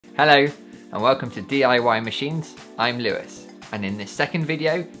Hello and welcome to DIY Machines. I'm Lewis, and in this second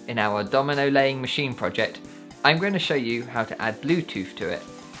video in our domino laying machine project, I'm going to show you how to add Bluetooth to it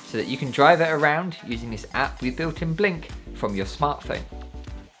so that you can drive it around using this app we built in Blynk from your smartphone.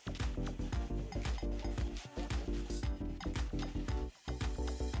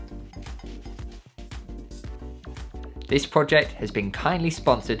 This project has been kindly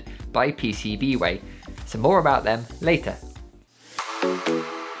sponsored by PCBWay, so more about them later.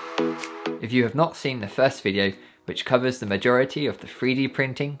 If you have not seen the first video, which covers the majority of the 3D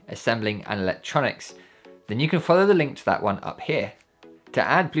printing, assembling and electronics, then you can follow the link to that one up here. To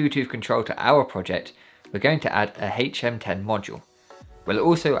add Bluetooth control to our project, we're going to add a HM10 module. We'll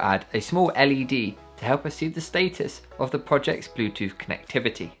also add a small LED to help us see the status of the project's Bluetooth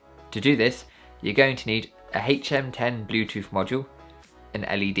connectivity. To do this, you're going to need a HM10 Bluetooth module, an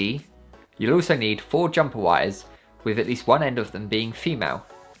LED. You'll also need 4 jumper wires, with at least one end of them being female.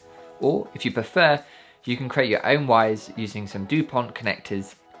 Or, if you prefer, you can create your own wires using some DuPont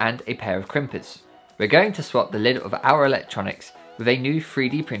connectors and a pair of crimpers. We're going to swap the lid of our electronics with a new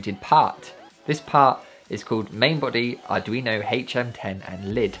 3D printed part. This part is called Mainbody Arduino HM10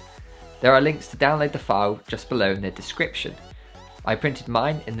 and Lid. There are links to download the file just below in the description. I printed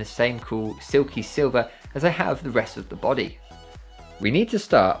mine in the same cool silky silver as I have the rest of the body. We need to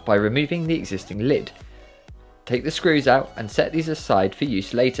start by removing the existing lid. Take the screws out and set these aside for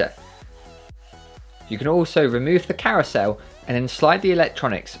use later. You can also remove the carousel and then slide the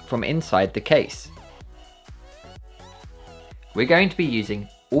electronics from inside the case. We're going to be using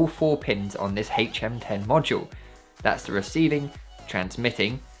all 4 pins on this HM10 module. That's the receiving,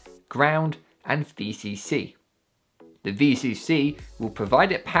 transmitting, ground and VCC. The VCC will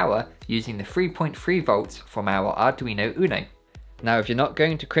provide it power using the 3.3 volts from our Arduino Uno. Now if you're not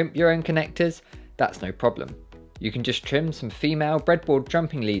going to crimp your own connectors, that's no problem. You can just trim some female breadboard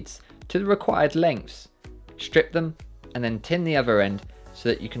jumping leads to the required lengths, strip them and then tin the other end so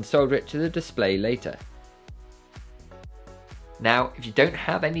that you can solder it to the display later. Now if you don't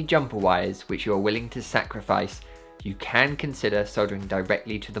have any jumper wires which you are willing to sacrifice, you can consider soldering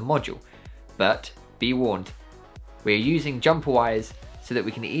directly to the module, but be warned, we are using jumper wires so that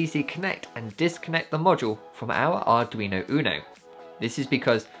we can easily connect and disconnect the module from our Arduino Uno. This is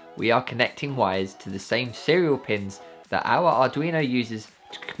because we are connecting wires to the same serial pins that our Arduino uses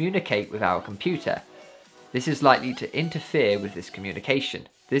to communicate with our computer. This is likely to interfere with this communication.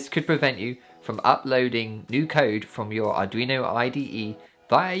 This could prevent you from uploading new code from your Arduino IDE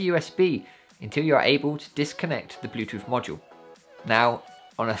via USB until you are able to disconnect the Bluetooth module. Now,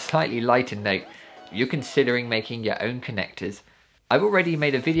 on a slightly lighter note, if you're considering making your own connectors, I've already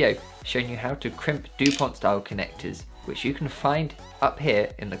made a video showing you how to crimp DuPont style connectors, which you can find up here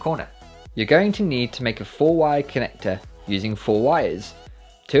in the corner. You're going to need to make a 4-wire connector using 4 wires,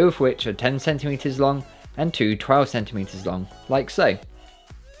 2 of which are 10 centimeters long and 2 12 centimeters long, like so.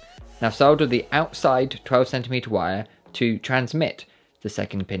 Now solder the outside 12 centimeter wire to transmit, the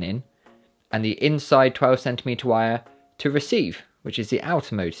second pin in, and the inside 12 centimeter wire to receive, which is the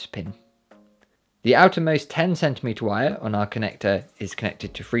outermost pin. The outermost 10 centimeter wire on our connector is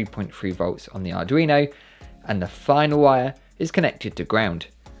connected to 3.3 volts on the Arduino, and the final wire is connected to ground.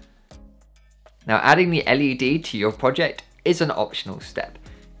 Now adding the LED to your project is an optional step,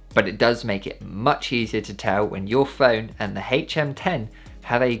 but it does make it much easier to tell when your phone and the HM10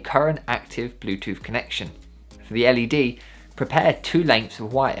 have a current active Bluetooth connection. For the LED, prepare 2 lengths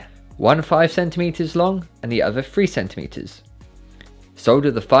of wire, one 5 centimeters long and the other 3 centimeters. Solder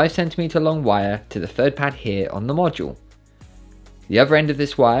the 5 centimeter long wire to the third pad here on the module. The other end of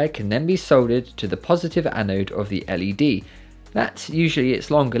this wire can then be soldered to the positive anode of the LED. That's usually its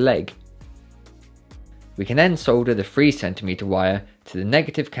longer leg. We can then solder the 3 centimeter wire to the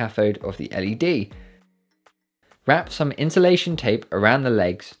negative cathode of the LED. Wrap some insulation tape around the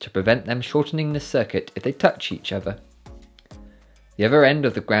legs to prevent them shortening the circuit if they touch each other. The other end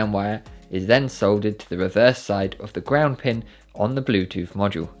of the ground wire is then soldered to the reverse side of the ground pin on the Bluetooth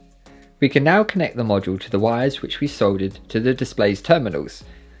module. We can now connect the module to the wires which we soldered to the display's terminals.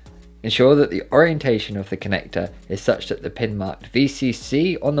 Ensure that the orientation of the connector is such that the pin marked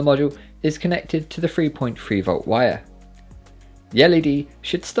VCC on the module is connected to the 3.3 volt wire. The LED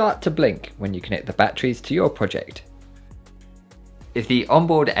should start to blink when you connect the batteries to your project. If the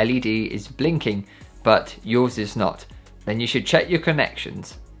onboard LED is blinking but yours is not, then you should check your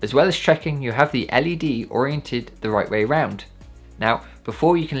connections, as well as checking you have the LED oriented the right way round. Now,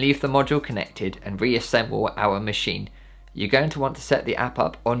 before you can leave the module connected and reassemble our machine, you're going to want to set the app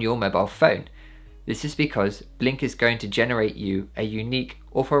up on your mobile phone. This is because Blynk is going to generate you a unique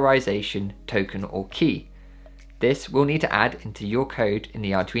authorization token or key. This we'll need to add into your code in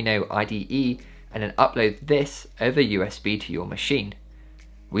the Arduino IDE and then upload this over USB to your machine.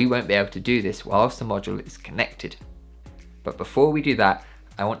 We won't be able to do this whilst the module is connected. But before we do that,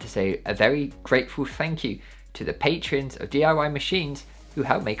 I want to say a very grateful thank you to the patrons of DIY Machines who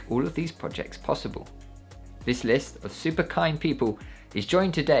help make all of these projects possible. This list of super kind people is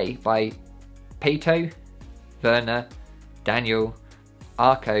joined today by Pato, Werner, Daniel,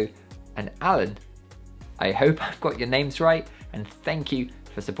 Arco, and Alan. I hope I've got your names right, and thank you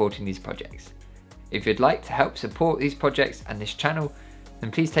for supporting these projects. If you'd like to help support these projects and this channel, then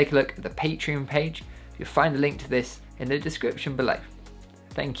please take a look at the Patreon page. You'll find a link to this in the description below.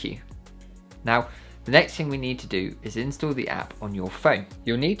 Thank you. Now, the next thing we need to do is install the app on your phone.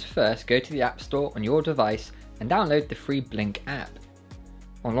 You'll need to first go to the App Store on your device and download the free Blynk app.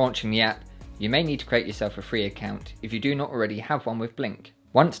 On launching the app, you may need to create yourself a free account if you do not already have one with Blynk.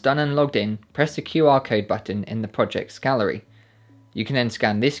 Once done and logged in, press the QR code button in the project's gallery. You can then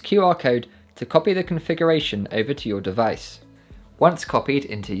scan this QR code to copy the configuration over to your device. Once copied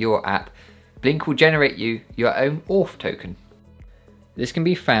into your app, Blynk will generate you your own auth token. This can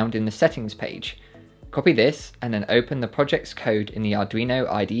be found in the settings page. Copy this and then open the project's code in the Arduino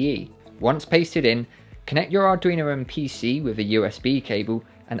IDE. Once pasted in, connect your Arduino and PC with a USB cable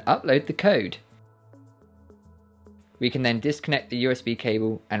and upload the code. We can then disconnect the USB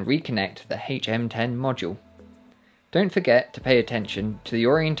cable and reconnect the HM10 module. Don't forget to pay attention to the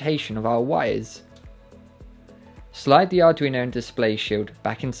orientation of our wires. Slide the Arduino and display shield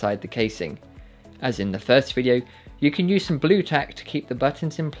back inside the casing. As in the first video, you can use some blue tack to keep the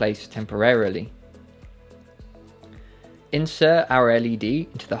buttons in place temporarily. Insert our LED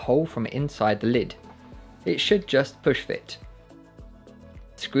into the hole from inside the lid. It should just push fit.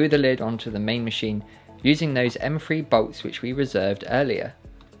 Screw the lid onto the main machine using those M3 bolts which we reserved earlier.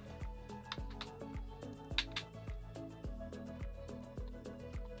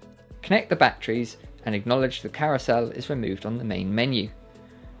 Connect the batteries and acknowledge the carousel is removed on the main menu.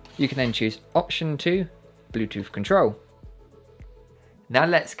 You can then choose option 2, Bluetooth control. Now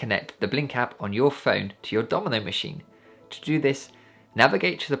let's connect the Blynk app on your phone to your Domino machine. To do this,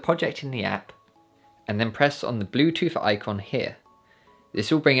 navigate to the project in the app and then press on the Bluetooth icon here. This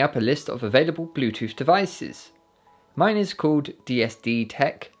will bring up a list of available Bluetooth devices. Mine is called DSD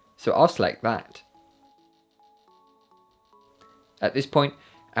Tech, so I'll select that. At this point,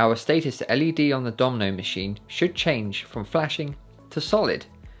 our status LED on the Domino machine should change from flashing to solid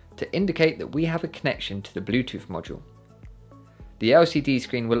to indicate that we have a connection to the Bluetooth module. The LCD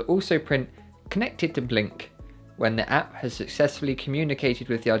screen will also print connected to Blynk when the app has successfully communicated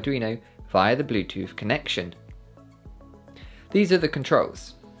with the Arduino via the Bluetooth connection. These are the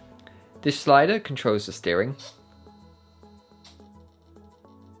controls. This slider controls the steering.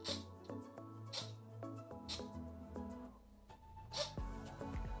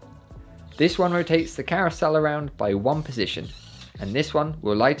 This one rotates the carousel around by one position, and this one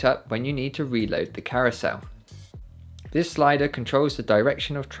will light up when you need to reload the carousel. This slider controls the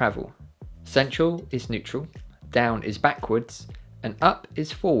direction of travel. Central is neutral, down is backwards, and up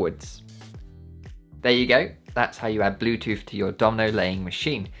is forwards. There you go, that's how you add Bluetooth to your Domino laying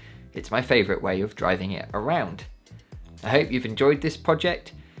machine. It's my favourite way of driving it around. I hope you've enjoyed this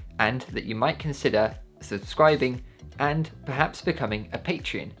project and that you might consider subscribing and perhaps becoming a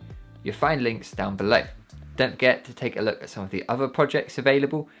Patreon. You'll find links down below. Don't forget to take a look at some of the other projects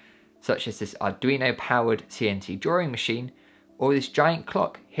available, such as this Arduino powered CNC drawing machine or this giant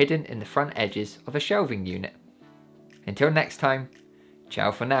clock hidden in the front edges of a shelving unit. Until next time,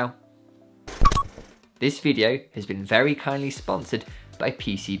 ciao for now. This video has been very kindly sponsored by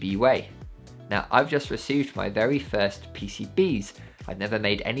PCBWay. Now I've just received my very first PCBs. I'd never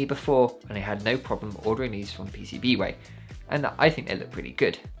made any before and I had no problem ordering these from PCBWay, and I think they look pretty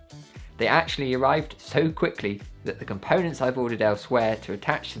good. They actually arrived so quickly that the components I've ordered elsewhere to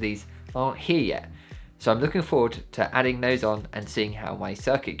attach to these aren't here yet, so I'm looking forward to adding those on and seeing how my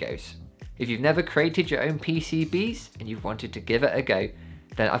circuit goes. If you've never created your own PCBs and you've wanted to give it a go,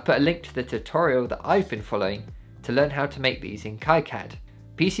 then I've put a link to the tutorial that I've been following to learn how to make these in KiCad.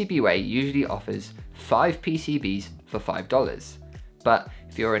 PCBWay usually offers 5 PCBs for $5, but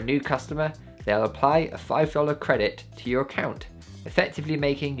if you're a new customer, they'll apply a $5 credit to your account, effectively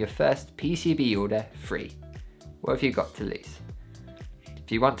making your first PCB order free. What have you got to lose?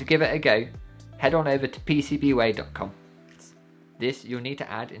 If you want to give it a go, head on over to PCBWay.com. This you'll need to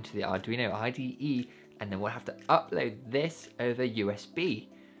add into the Arduino IDE, and then we'll have to upload this over USB.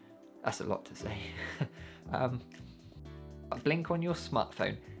 That's a lot to say. Blynk on your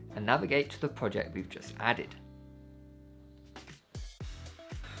smartphone and navigate to the project we've just added.